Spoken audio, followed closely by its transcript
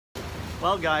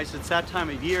Well guys, it's that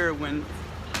time of year when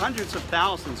hundreds of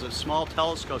thousands of small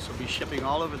telescopes will be shipping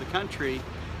all over the country.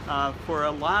 For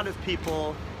a lot of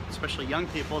people, especially young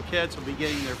people, kids will be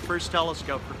getting their first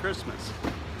telescope for Christmas.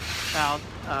 Now,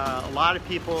 a lot of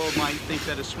people might think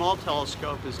that a small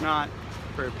telescope is not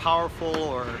very powerful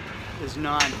or is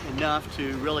not enough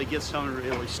to really get someone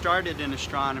really started in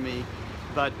astronomy,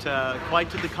 but quite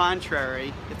to the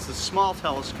contrary, it's the small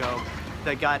telescope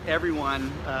that got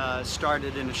everyone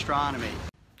started in astronomy.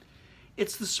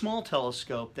 It's the small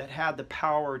telescope that had the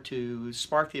power to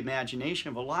spark the imagination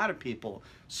of a lot of people,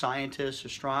 scientists,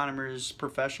 astronomers,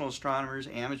 professional astronomers,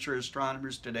 amateur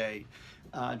astronomers today,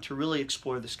 to really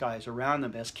explore the skies around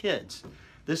them as kids.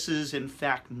 This is in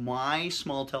fact my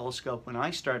small telescope when I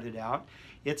started out.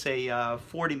 It's a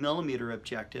 40 millimeter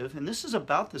objective, and this is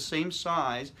about the same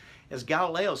size as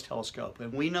Galileo's telescope,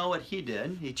 and we know what he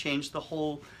did. He changed the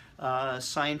whole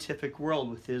scientific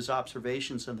world with his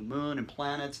observations of the moon and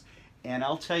planets. And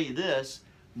I'll tell you this,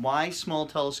 my small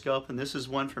telescope, and this is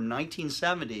one from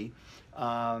 1970,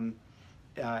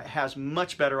 has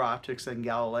much better optics than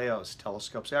Galileo's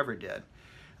telescopes ever did.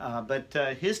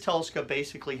 But his telescope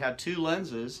basically had two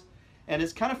lenses, and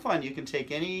it's kind of fun. You can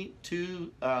take any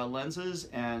two lenses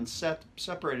and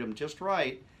separate them just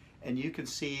right, and you can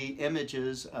see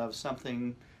images of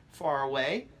something far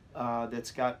away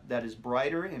that is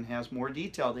brighter and has more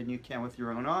detail than you can with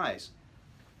your own eyes.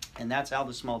 And that's how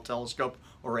the small telescope,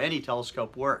 or any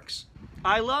telescope, works.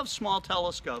 I love small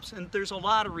telescopes, and there's a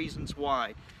lot of reasons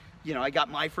why. You know, I got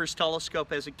my first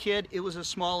telescope as a kid. It was a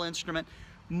small instrument.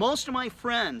 Most of my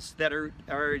friends that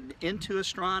are into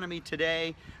astronomy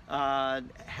today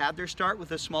had their start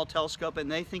with a small telescope,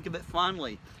 and they think of it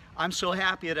fondly. I'm so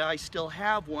happy that I still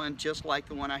have one just like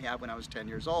the one I had when I was 10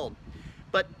 years old.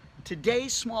 But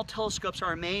today's small telescopes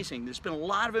are amazing. There's been a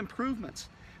lot of improvements.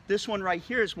 This one right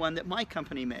here is one that my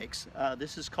company makes.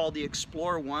 This is called the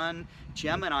Explorer 1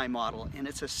 Gemini model, and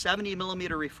it's a 70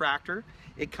 millimeter refractor.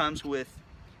 It comes with,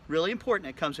 really important,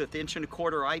 it comes with 1.25 inch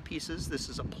eyepieces. This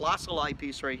is a Plossl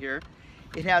eyepiece right here.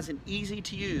 It has an easy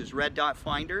to use red dot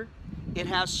finder. It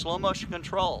has slow motion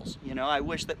controls. You know, I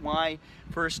wish that my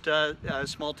first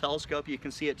small telescope, you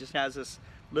can see it just has this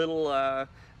little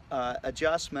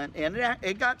adjustment, and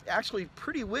it got actually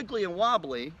pretty wiggly and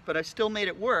wobbly, but I still made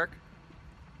it work.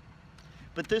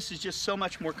 But this is just so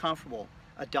much more comfortable.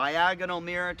 A diagonal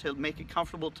mirror to make it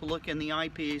comfortable to look in the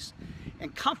eyepiece.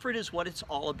 And comfort is what it's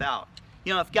all about.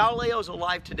 You know, if Galileo is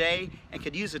alive today and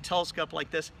could use a telescope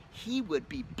like this, he would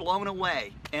be blown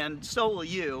away. And so will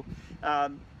you.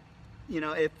 You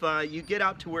know, if you get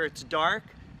out to where it's dark,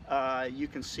 you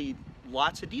can see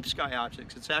lots of deep sky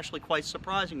objects. It's actually quite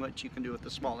surprising what you can do with a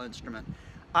small instrument.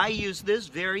 I use this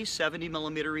very 70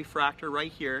 millimeter refractor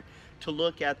right here to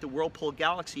look at the Whirlpool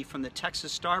galaxy from the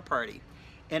Texas Star Party.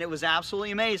 And it was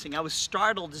absolutely amazing. I was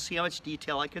startled to see how much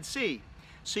detail I could see.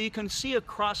 So you can see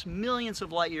across millions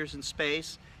of light years in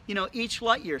space. You know, each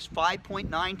light year is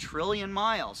 5.9 trillion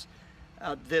miles.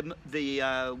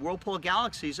 The Whirlpool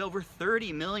galaxy is over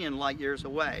 30 million light years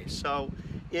away. So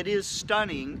it is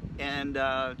stunning and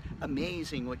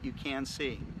amazing what you can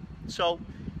see. So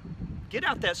get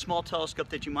out that small telescope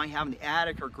that you might have in the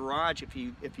attic or garage if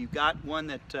you've got one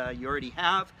that you already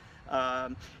have.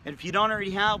 And if you don't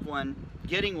already have one,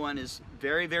 getting one is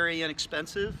very, very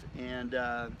inexpensive, and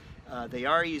they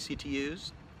are easy to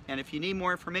use. And if you need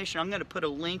more information, I'm going to put a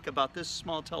link about this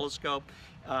small telescope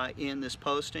in this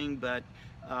posting, but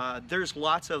there's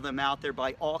lots of them out there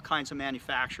by all kinds of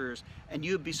manufacturers, and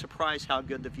you'd be surprised how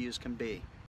good the views can be.